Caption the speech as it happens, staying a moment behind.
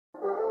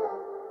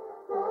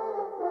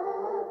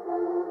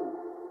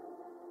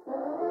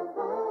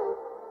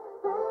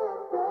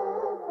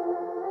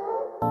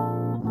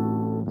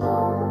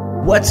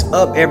What's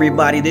up,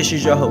 everybody? This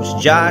is your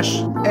host, Josh.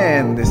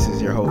 And this is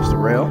your host,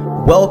 Rail.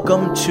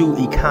 Welcome to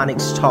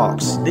Econics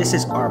Talks. This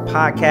is our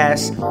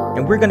podcast,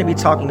 and we're going to be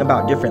talking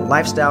about different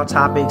lifestyle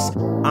topics,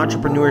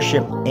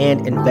 entrepreneurship,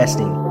 and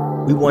investing.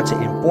 We want to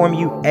inform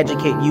you,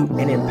 educate you,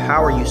 and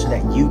empower you so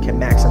that you can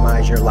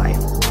maximize your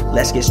life.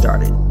 Let's get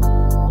started.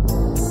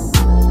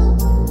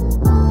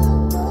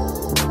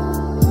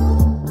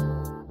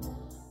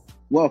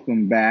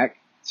 Welcome back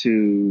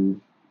to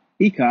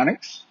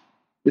Econics.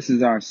 This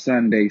is our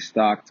Sunday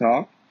stock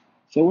talk.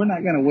 So we're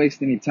not going to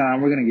waste any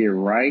time. We're going to get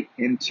right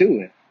into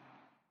it.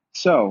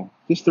 So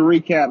just to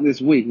recap this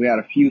week, we had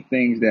a few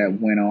things that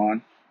went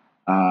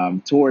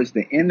on. Towards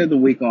the end of the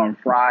week on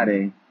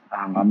Friday,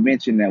 I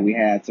mentioned that we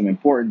had some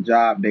important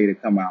job data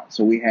come out.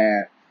 So we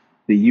had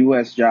the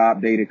U.S.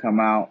 job data come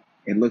out.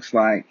 It looks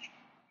like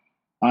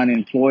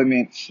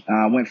unemployment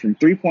went from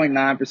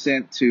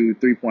 3.9% to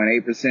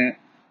 3.8%.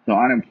 So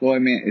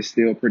unemployment is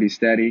still pretty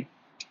steady.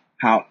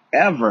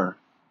 However,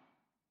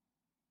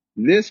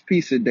 this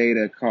piece of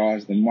data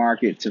caused the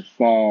market to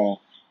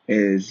fall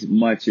as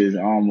much as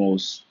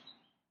almost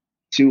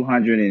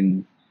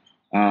 280%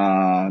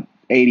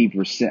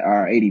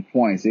 or 80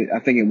 points. I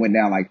think it went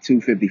down like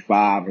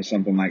 255 or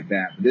something like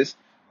that. This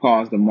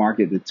caused the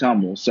market to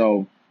tumble.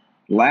 So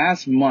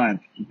last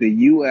month, the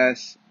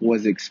U.S.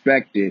 was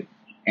expected,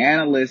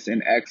 analysts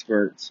and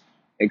experts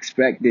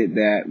expected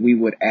that we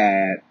would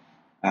add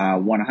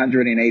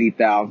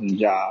 180,000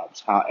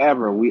 jobs.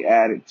 However, we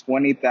added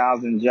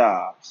 20,000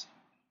 jobs.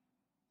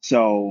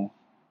 So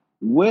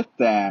with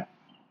that,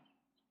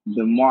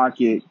 the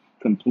market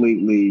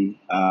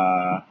completely,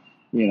 fell.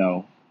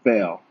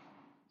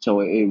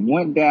 So it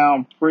went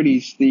down pretty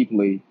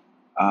steeply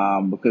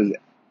because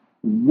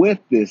with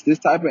this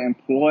type of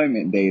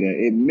employment data,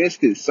 it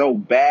missed it so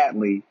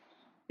badly,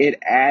 it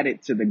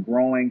added to the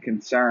growing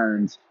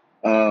concerns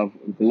of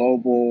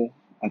global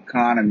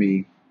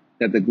economy,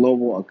 that the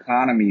global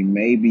economy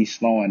may be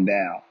slowing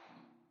down.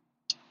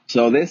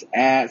 So this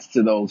adds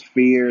to those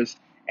fears,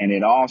 and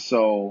it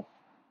also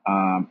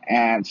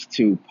adds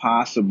to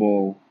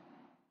possible,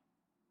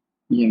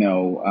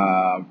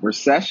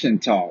 recession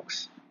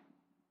talks.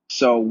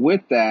 So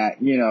with that,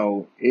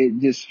 it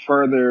just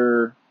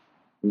further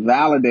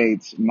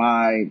validates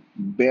my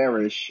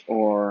bearish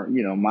or,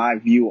 my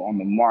view on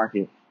the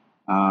market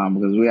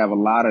because we have a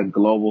lot of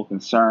global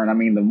concern. I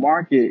mean, the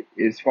market,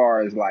 as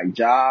far as like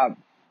job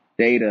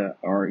data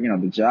or,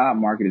 the job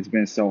market has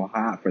been so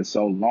hot for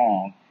so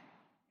long.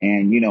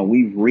 And,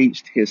 we've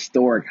reached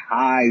historic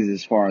highs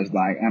as far as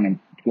like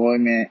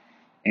unemployment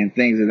and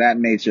things of that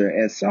nature.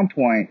 At some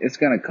point, it's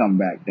going to come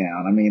back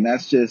down. I mean,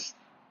 that's just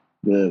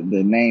the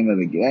name of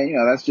the game.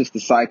 That's just the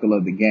cycle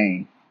of the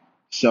game.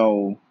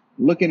 So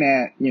looking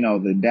at,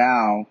 the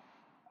Dow,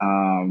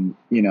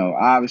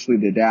 obviously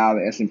the Dow,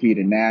 the S&P,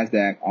 the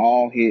NASDAQ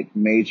all hit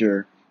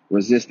major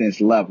resistance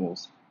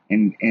levels,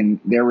 and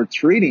they're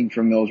retreating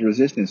from those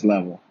resistance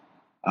levels.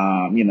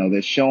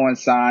 They're showing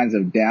signs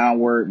of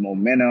downward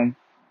momentum.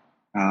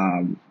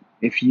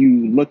 If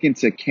you look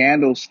into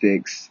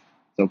candlesticks,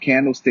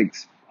 candlestick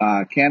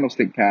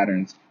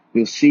patterns,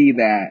 you'll see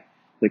that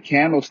the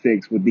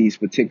candlesticks with these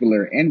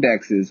particular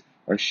indexes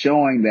are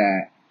showing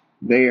that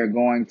they are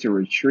going to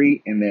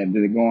retreat and that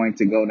they're going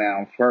to go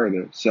down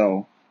further.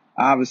 So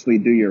obviously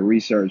do your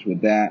research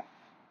with that.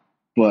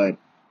 But,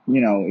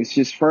 it's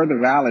just further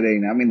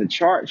validating. I mean, the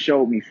chart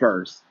showed me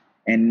first,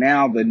 and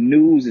now the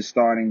news is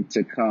starting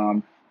to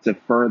come to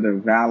further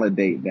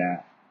validate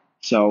that.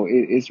 So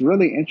it's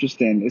really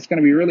interesting. It's going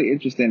to be really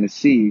interesting to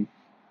see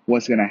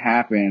what's going to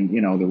happen,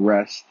 the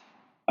rest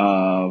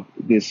of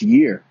this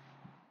year,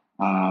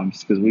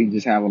 because we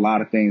just have a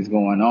lot of things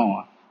going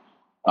on.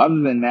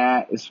 Other than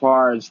that, as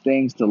far as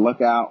things to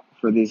look out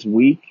for this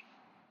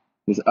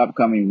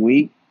upcoming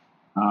week,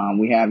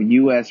 we have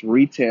U.S.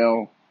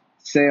 retail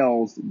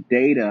sales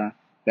data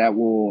that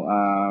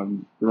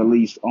will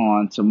release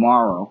on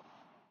tomorrow.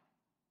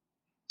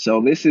 So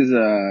this is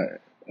a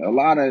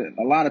lot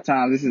of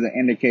times this is an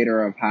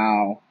indicator of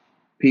how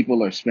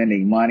people are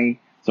spending money.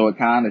 So it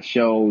kind of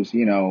shows,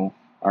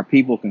 are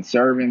people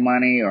conserving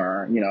money,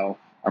 or,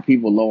 are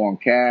people low on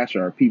cash,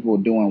 or are people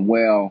doing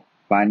well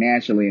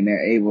financially and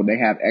they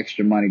have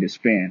extra money to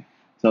spend.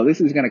 So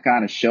this is going to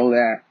kind of show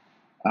that.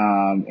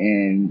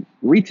 And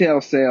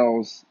retail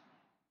sales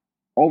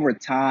over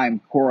time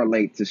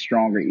correlate to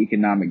stronger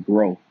economic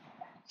growth.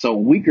 So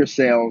weaker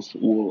sales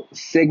will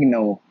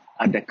signal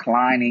a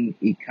declining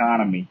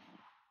economy.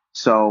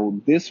 So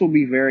this will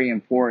be very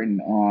important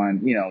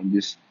on,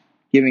 just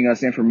giving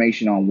us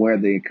information on where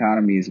the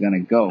economy is going to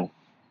go.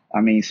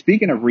 I mean,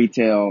 speaking of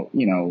retail,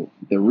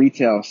 the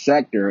retail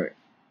sector,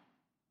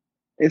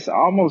 it's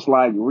almost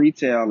like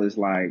retail is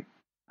like,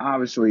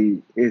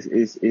 obviously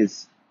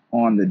is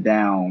on the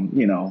down,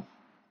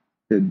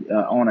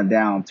 on a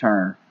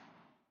downturn.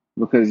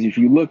 Because if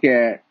you look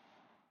at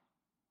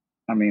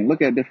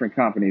different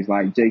companies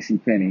like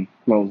JCPenney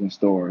closing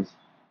stores,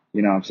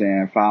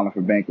 filing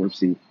for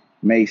bankruptcy.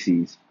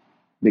 Macy's,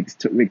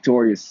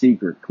 Victoria's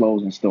Secret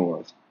closing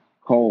stores,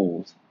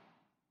 Kohl's,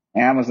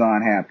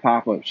 Amazon had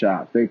pop-up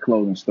shops, big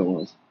clothing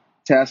stores.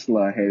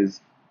 Tesla has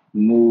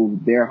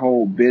moved their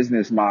whole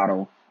business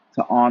model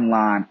to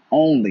online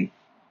only,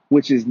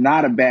 which is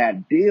not a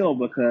bad deal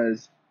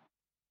because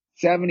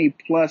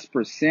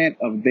 70+%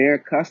 of their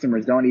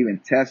customers don't even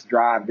test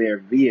drive their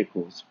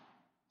vehicles.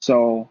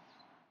 So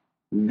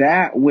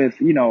that with,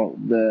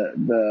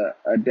 the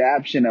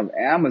adaption of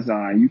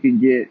Amazon, you can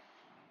get,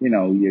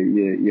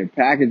 your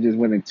packages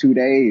within 2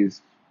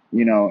 days,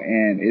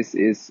 and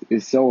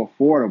it's so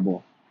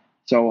affordable.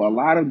 So a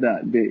lot of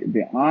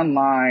the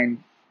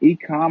online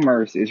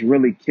e-commerce is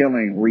really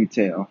killing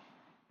retail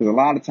because a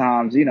lot of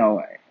times,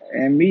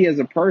 and me as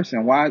a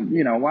person,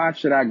 why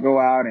should I go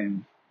out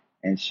and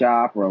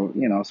shop or,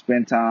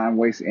 spend time,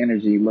 waste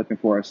energy looking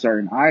for a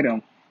certain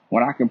item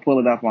when I can pull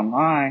it up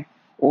online,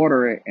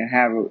 order it, and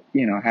have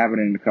it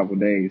in a couple of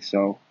days.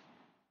 So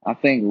I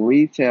think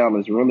retail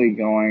is really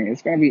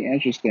it's going to be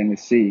interesting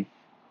to see.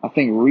 I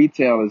think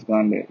retail is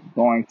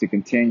going to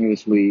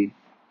continuously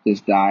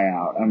just die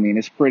out. I mean,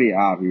 it's pretty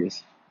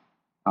obvious.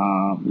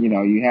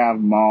 You have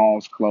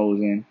malls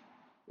closing.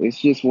 It's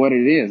just what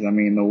it is. I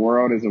mean, the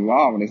world is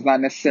evolving. It's not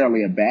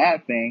necessarily a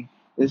bad thing.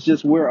 It's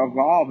just we're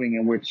evolving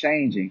and we're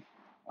changing.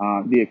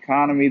 The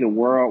economy, the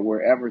world,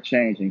 we're ever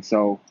changing.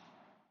 So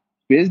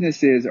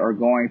businesses are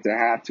going to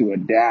have to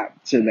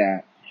adapt to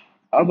that.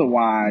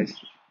 Otherwise,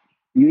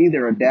 you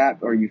either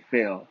adapt or you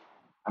fail.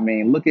 I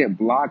mean, look at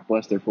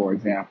Blockbuster, for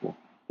example.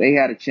 They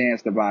had a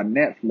chance to buy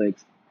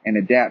Netflix and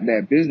adapt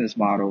that business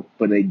model,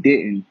 but they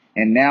didn't.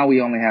 And now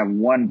we only have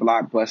one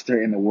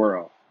Blockbuster in the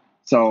world.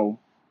 So,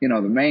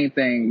 the main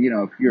thing,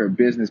 if you're a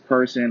business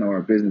person or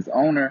a business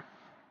owner,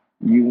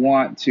 you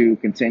want to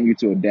continue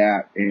to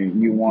adapt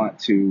and you want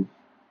to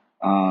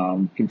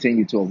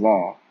continue to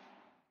evolve.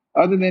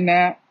 Other than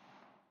that,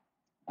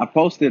 I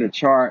posted a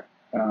chart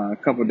a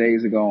couple of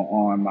days ago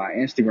on my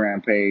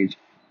Instagram page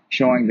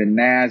showing the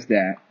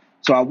NASDAQ.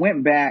 So I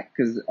went back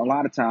because a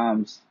lot of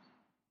times,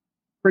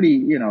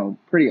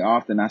 pretty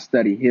often I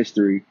study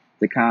history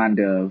to kind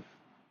of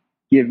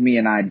give me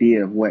an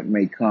idea of what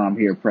may come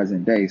here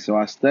present day. So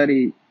I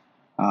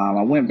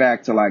went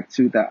back to like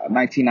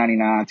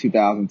 1999,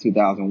 2000,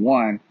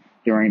 2001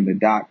 during the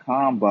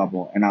dot-com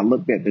bubble, and I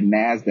looked at the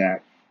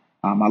NASDAQ.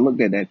 I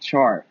looked at that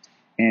chart,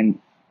 and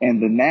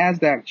the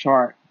NASDAQ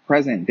chart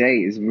present day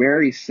is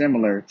very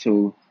similar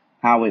to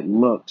how it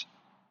looked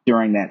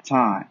during that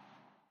time.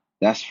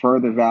 That's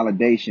further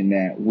validation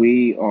that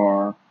we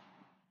are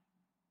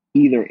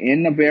either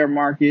in the bear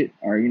market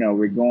or,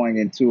 we're going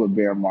into a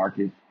bear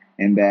market,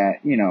 and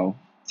that,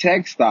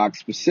 tech stocks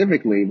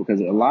specifically,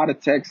 because a lot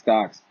of tech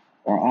stocks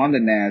are on the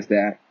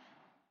NASDAQ,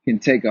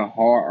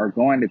 are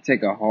going to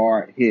take a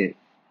hard hit.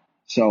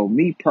 So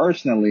me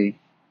personally,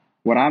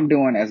 what I'm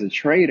doing as a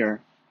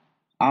trader,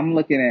 I'm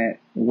looking at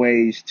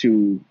ways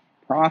to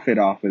profit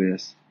off of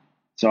this.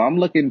 So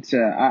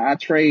I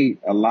trade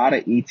a lot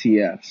of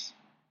ETFs.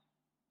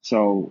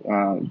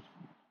 So,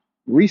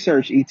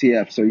 research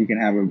ETFs so you can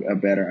have a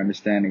better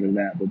understanding of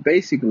that. But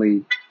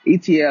basically,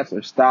 ETFs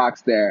are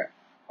stocks that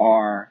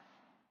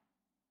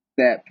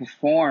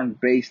perform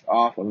based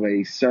off of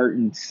a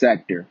certain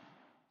sector.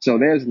 So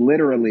there's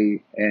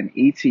literally an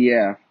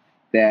ETF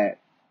that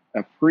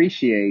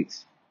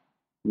appreciates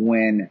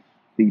when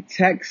the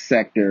tech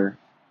sector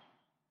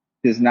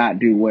does not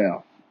do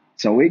well.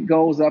 So it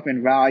goes up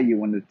in value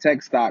when the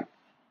tech stock,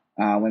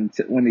 when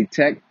the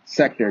tech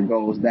sector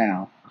goes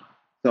down.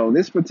 So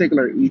this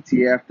particular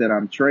ETF that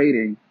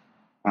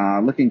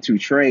I'm looking to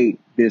trade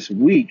this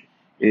week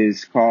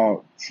is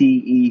called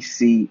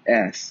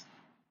TECS.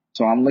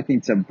 So I'm looking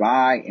to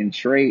buy and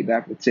trade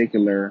that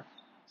particular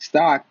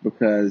stock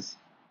because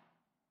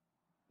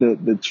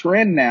the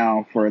trend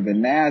now for the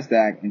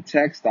NASDAQ and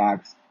tech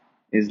stocks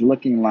is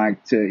looking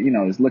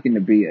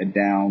to be a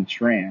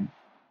downtrend.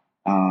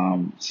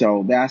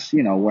 So that's,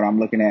 what I'm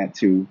looking at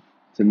to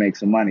make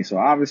some money. So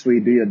obviously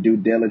do your due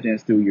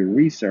diligence, do your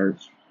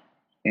research,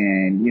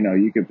 and,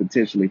 you could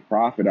potentially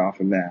profit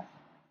off of that.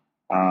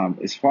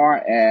 As far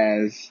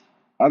as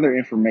other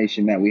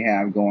information that we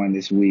have going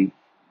this week,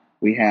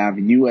 we have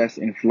U.S.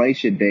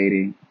 inflation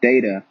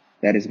data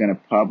that is going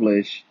to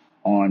publish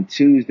on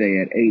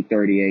Tuesday at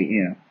 8:30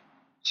 a.m.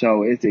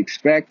 So it's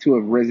expected to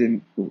have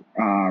risen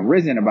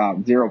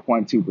about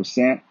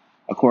 0.2%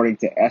 according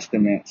to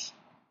estimates.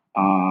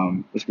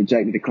 It's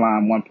projected to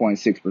climb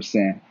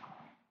 1.6%.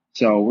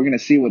 So we're going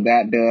to see what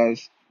that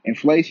does.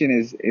 Inflation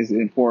is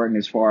important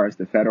as far as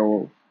the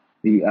Federal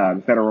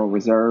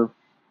Reserve,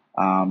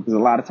 because a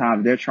lot of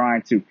times they're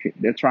trying to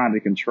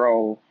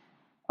control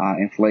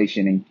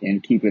inflation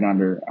and keep it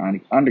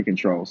under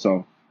control.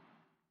 So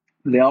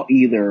they'll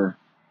either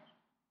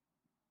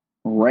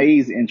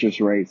raise interest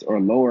rates or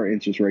lower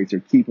interest rates or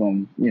keep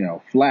them,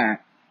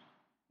 flat,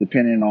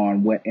 depending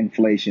on what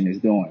inflation is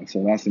doing.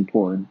 So that's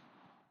important.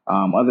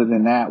 Other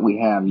than that, we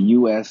have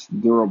U.S.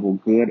 durable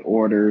good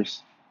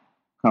orders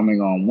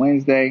coming on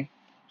Wednesday.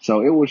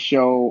 So it will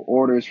show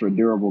orders for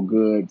durable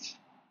goods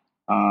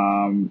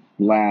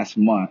last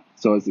month.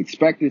 So it's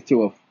expected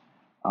to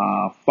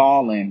have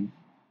fallen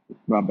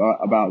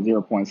about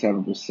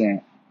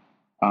 0.7%.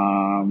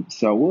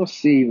 So we'll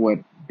see what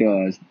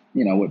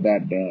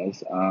that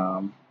does.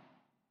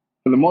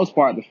 For the most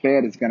part, the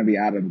Fed is going to be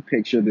out of the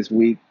picture this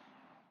week.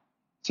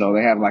 So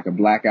they have like a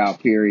blackout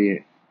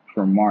period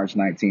from March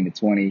 19 to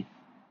 20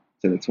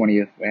 to the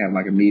 20th. They have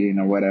like a meeting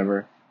or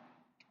whatever.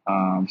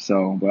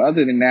 But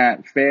other than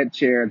that, Fed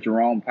Chair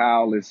Jerome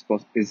Powell is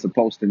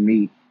supposed to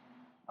meet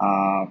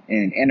in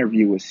an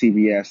interview with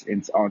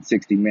CBS on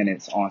 60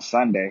 Minutes on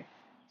Sunday.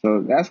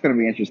 So that's going to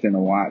be interesting to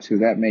watch because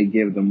that may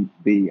give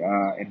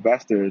the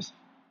investors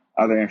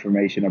other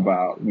information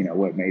about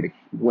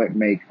what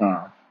may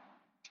come.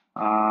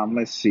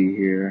 Let's see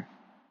here.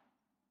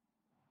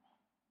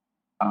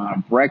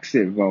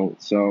 Brexit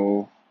vote.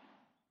 So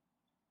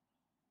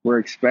we're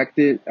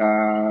expected.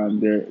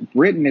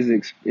 Britain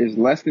is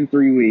less than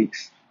 3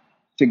 weeks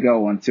to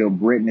go until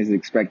Britain is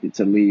expected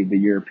to leave the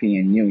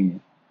European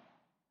Union.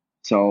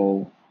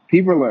 So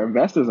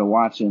investors are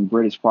watching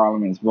British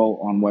Parliament's vote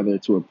on whether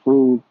to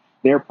approve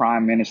their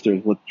prime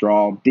minister's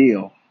withdrawal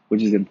deal,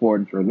 which is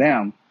important for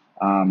them.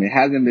 It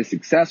hasn't been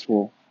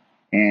successful,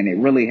 and it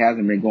really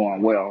hasn't been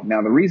going well.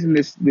 Now, the reason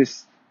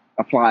this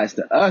applies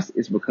to us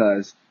is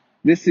because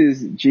this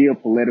is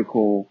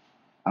geopolitical,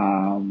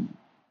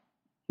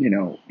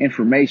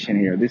 information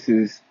here. This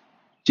is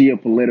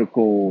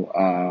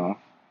geopolitical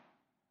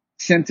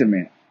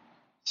sentiment.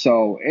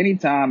 So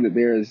anytime that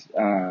there's,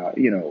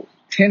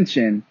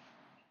 tension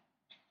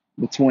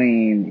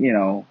between,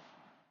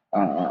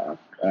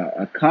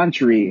 a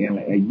country and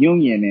a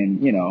union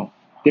and,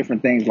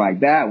 different things like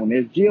that, when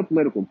there's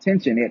geopolitical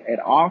tension, it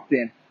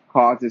often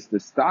causes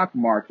the stock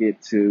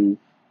market to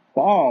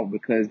fall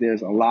because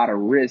there's a lot of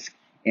risk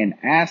in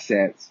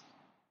assets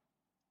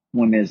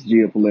when there's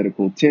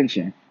geopolitical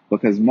tension,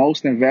 because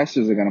most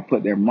investors are going to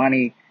put their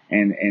money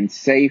in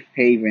safe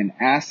haven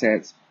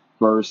assets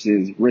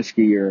versus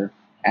riskier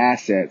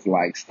assets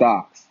like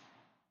stocks.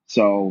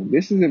 So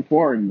this is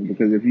important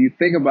because if you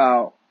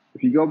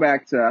go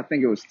back to, I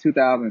think it was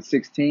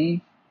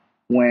 2016,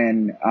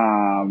 when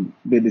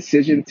the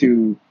decision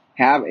to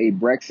have a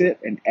Brexit,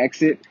 an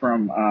exit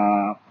from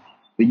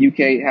the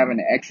UK having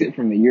an exit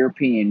from the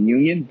European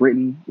Union,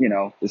 Britain,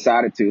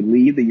 decided to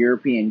leave the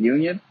European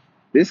Union.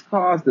 This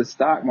caused the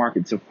stock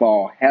market to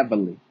fall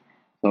heavily.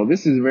 So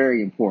this is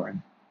very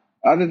important.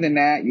 Other than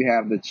that, you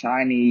have the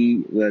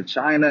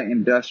China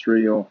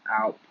industrial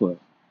output.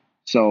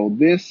 So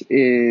this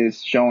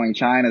is showing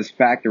China's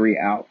factory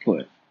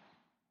output.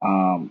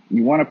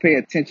 You want to pay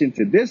attention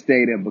to this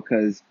data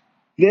because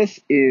this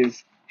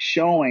is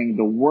showing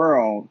the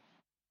world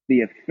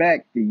the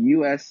effect the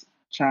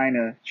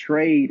U.S.-China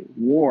trade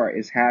war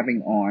is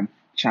having on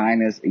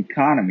China's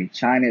economy.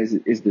 China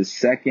is the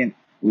second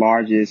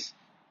largest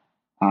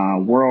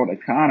world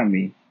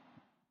economy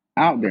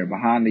out there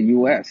behind the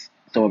U.S.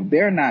 So if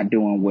they're not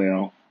doing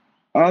well,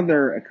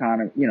 other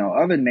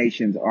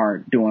nations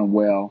aren't doing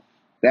well.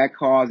 That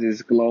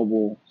causes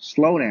global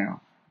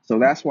slowdown. So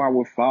that's why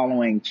we're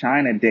following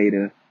China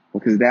data,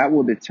 because that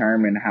will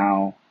determine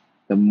how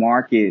the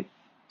market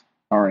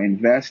or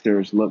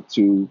investors look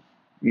to,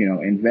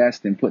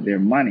 invest and put their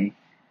money.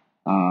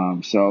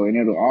 And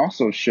it'll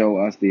also show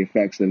us the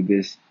effects of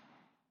this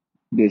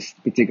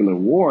particular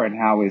war and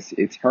how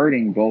it's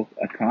hurting both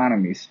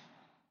economies.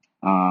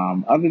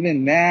 Other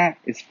than that,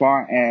 as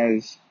far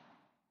as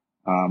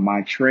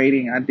my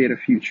trading, I did a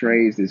few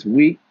trades this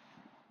week,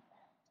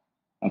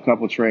 a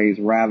couple trades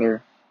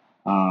rather.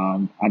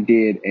 I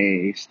did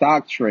a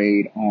stock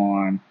trade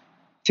on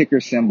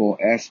ticker symbol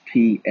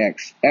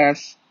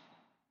SPXS,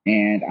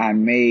 and I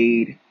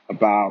made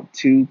about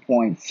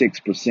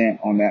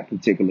 2.6% on that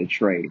particular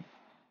trade.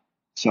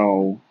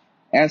 So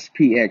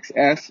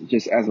SPXS,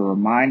 just as a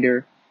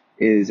reminder,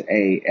 is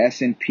a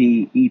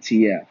S&P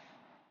ETF.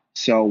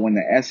 So when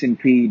the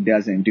S&P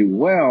doesn't do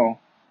well,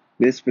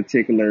 this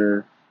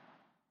particular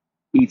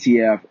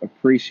ETF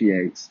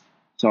appreciates.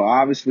 So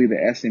obviously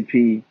the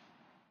S&P,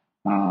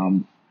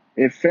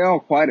 it fell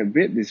quite a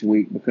bit this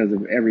week because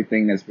of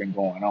everything that's been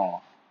going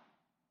on.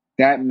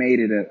 That made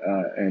it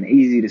an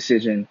easy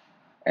decision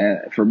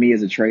for me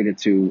as a trader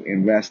to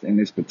invest in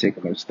this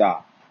particular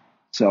stock.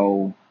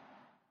 So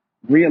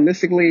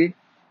realistically,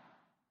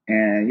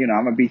 and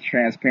I'm gonna be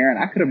transparent,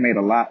 I could have made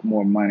a lot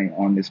more money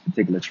on this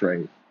particular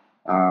trade.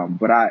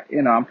 But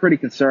I'm pretty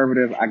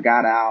conservative. I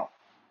got out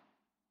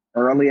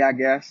early, I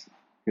guess,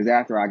 because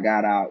after I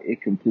got out,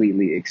 it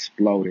completely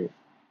exploded.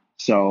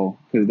 So,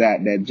 because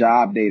that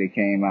job data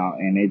came out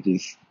and it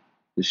just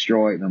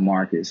destroyed the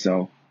market.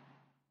 So,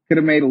 could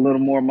have made a little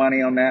more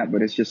money on that,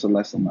 but it's just a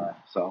lesson learned.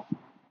 So,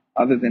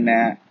 other than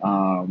that,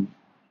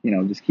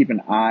 just keep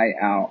an eye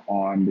out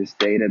on this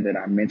data that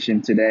I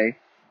mentioned today.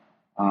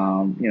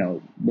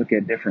 Look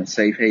at different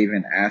safe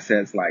haven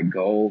assets like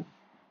gold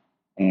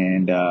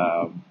and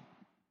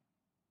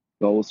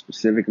gold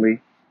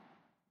specifically,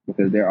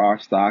 because there are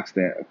stocks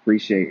that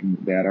appreciate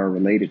and that are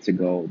related to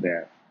gold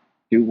that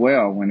do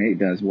well when it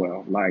does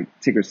well, like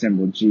ticker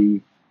symbol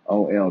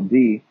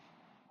GOLD,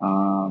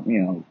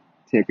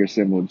 ticker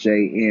symbol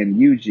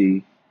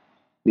JNUG.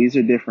 These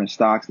are different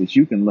stocks that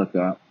you can look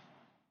up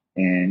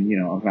and,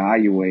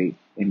 evaluate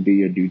and do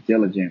your due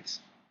diligence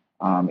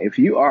If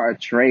you are a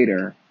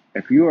trader,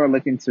 if you are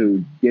looking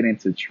to get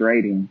into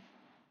trading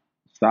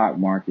stock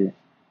market,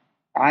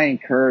 I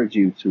encourage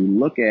you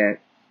to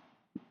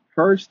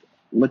first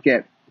look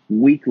at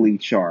weekly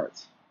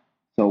charts.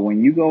 So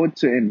when you go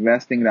to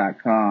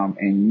investing.com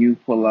and you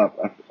pull up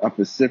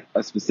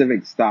a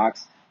specific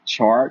stocks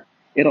chart,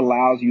 it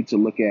allows you to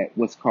look at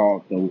what's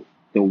called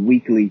the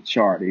weekly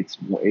chart. It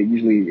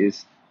usually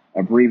is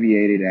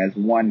abbreviated as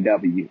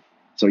 1W.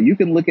 So you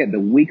can look at the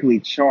weekly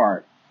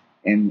chart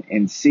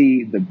and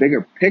see the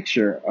bigger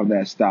picture of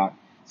that stock,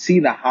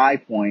 see the high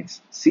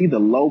points, see the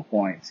low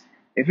points.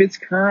 If it's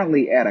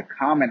currently at a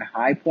common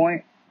high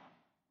point,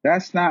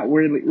 that's not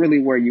really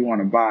where you want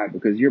to buy,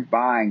 because you're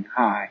buying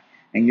high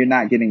and you're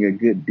not getting a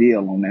good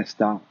deal on that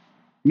stock.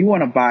 You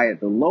want to buy at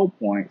the low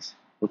points,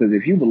 because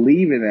if you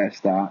believe in that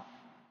stock,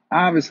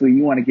 obviously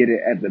you want to get it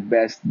at the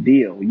best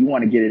deal. You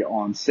want to get it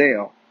on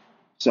sale.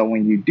 So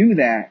when you do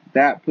that,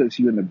 that puts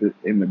you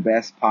in the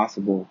best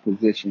possible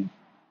position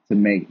to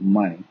make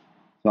money.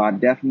 So I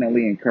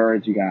definitely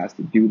encourage you guys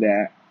to do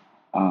that.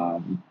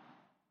 Um,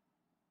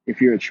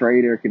 if you're a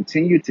trader,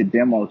 continue to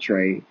demo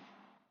trade.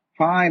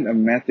 Find a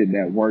method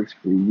that works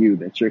for you,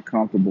 that you're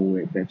comfortable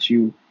with, that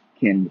you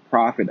can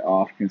profit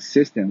off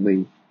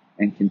consistently,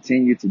 and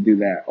continue to do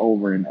that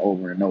over and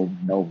over and over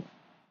and over.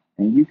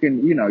 And you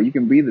can be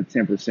the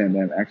 10%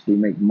 that actually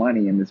make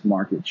money in this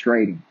market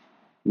trading.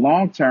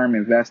 Long-term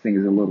investing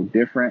is a little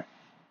different,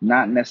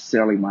 not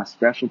necessarily my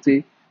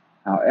specialty.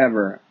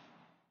 However,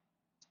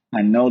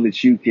 I know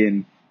that you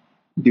can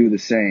do the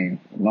same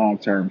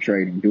long-term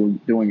trading,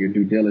 doing your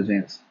due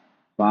diligence,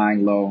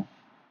 buying low,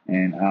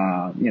 and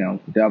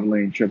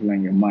doubling,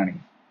 tripling your money.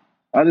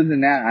 Other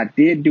than that, I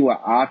did do an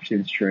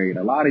options trade.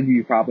 A lot of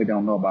you probably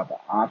don't know about the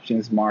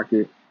options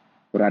market,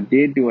 but I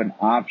did do an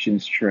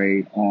options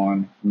trade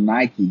on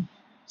Nike.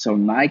 So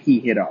Nike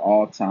hit an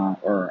all-time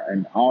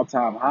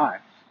high.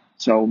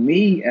 So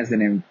me as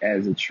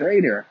a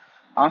trader,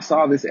 I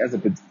saw this as a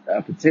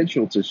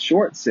potential to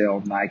short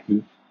sell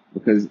Nike,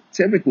 because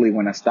typically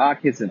when a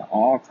stock hits an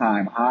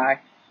all-time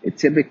high, it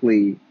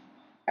typically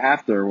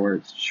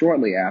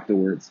shortly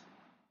afterwards,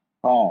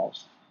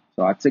 falls.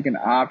 So I took an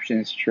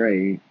options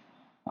trade,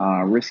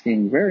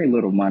 risking very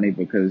little money,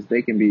 because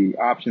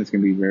options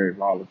can be very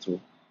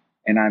volatile.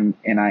 And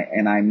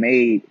I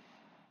made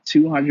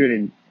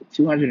 222%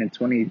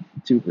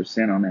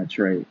 on that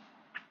trade.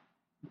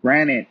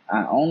 Granted,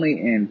 I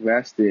only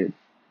invested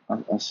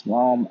a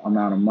small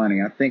amount of money.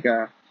 Let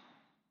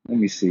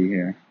me see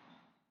here,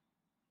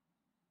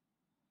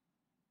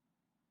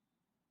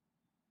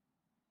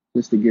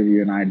 just to give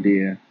you an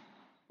idea,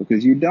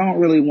 because you don't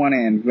really want to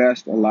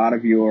invest a lot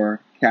of your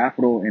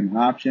capital in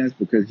options,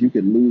 because you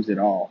could lose it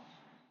all.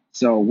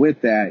 So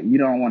with that, you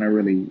don't want to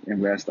really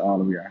invest all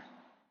of your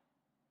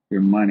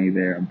money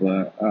there.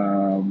 But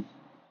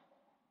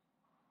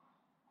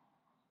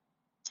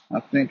I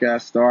think I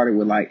started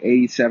with like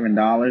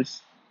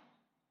 $87,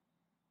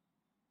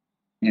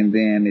 and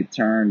then it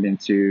turned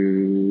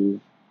into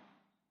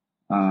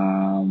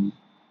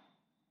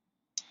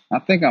I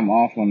think I'm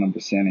off on the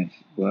percentage,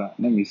 but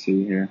let me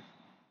see here.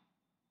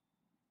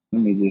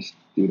 Let me just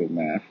do the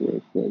math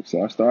real quick.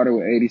 So I started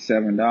with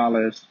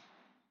 $87,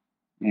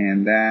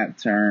 and that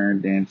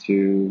turned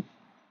into,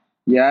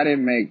 yeah, I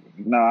didn't make,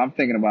 no, I'm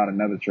thinking about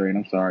another trade.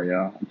 I'm sorry,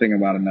 y'all. I'm thinking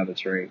about another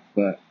trade,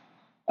 but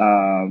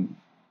um,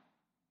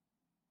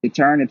 it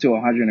turned into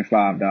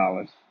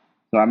 $105.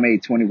 So I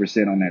made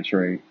 20% on that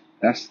trade.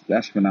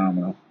 That's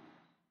phenomenal.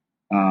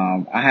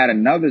 I had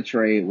another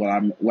trade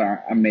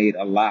where I made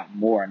a lot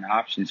more in the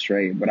options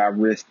trade, but I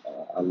risked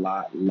a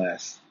lot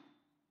less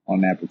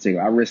on that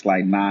particular. I risked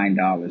like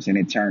 $9, and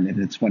it turned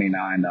into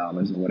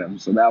 $29 or whatever.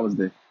 So that was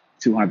the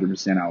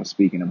 200% I was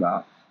speaking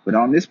about. But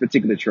on this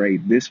particular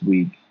trade this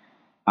week,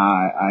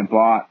 I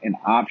bought an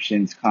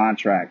options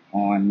contract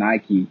on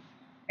Nike,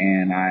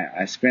 and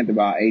I spent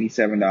about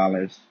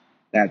 $87.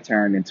 That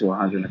turned into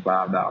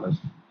 $105.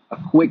 A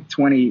quick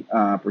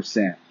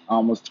 20%,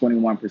 almost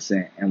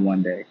 21% in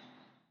one day.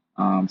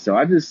 So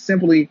I just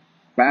simply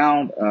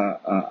found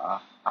a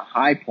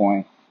high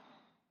point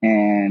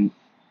and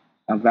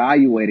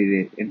evaluated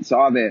it, and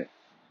saw that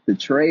the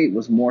trade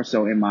was more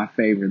so in my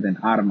favor than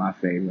out of my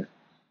favor.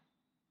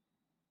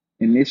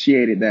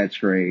 Initiated that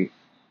trade,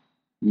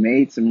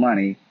 made some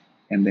money,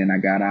 and then I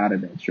got out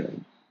of that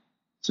trade.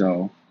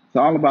 So it's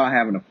all about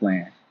having a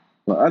plan.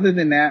 But other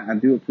than that, I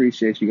do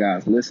appreciate you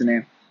guys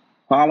listening.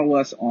 Follow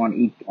us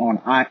on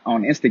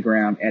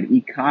Instagram at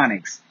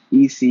Econix,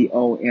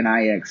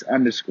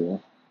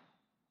 ECONIX_.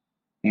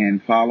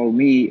 And follow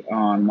me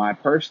on my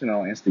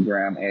personal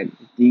Instagram at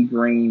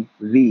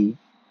DGreenV.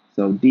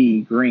 So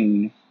D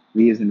Green,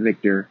 V is in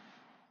Victor.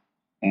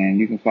 And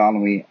you can follow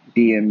me,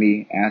 DM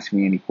me, ask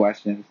me any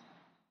questions.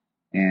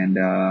 And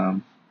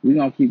we're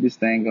going to keep this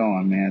thing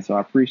going, man. So I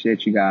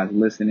appreciate you guys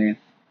listening,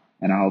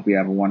 and I hope you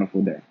have a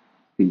wonderful day.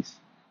 Peace.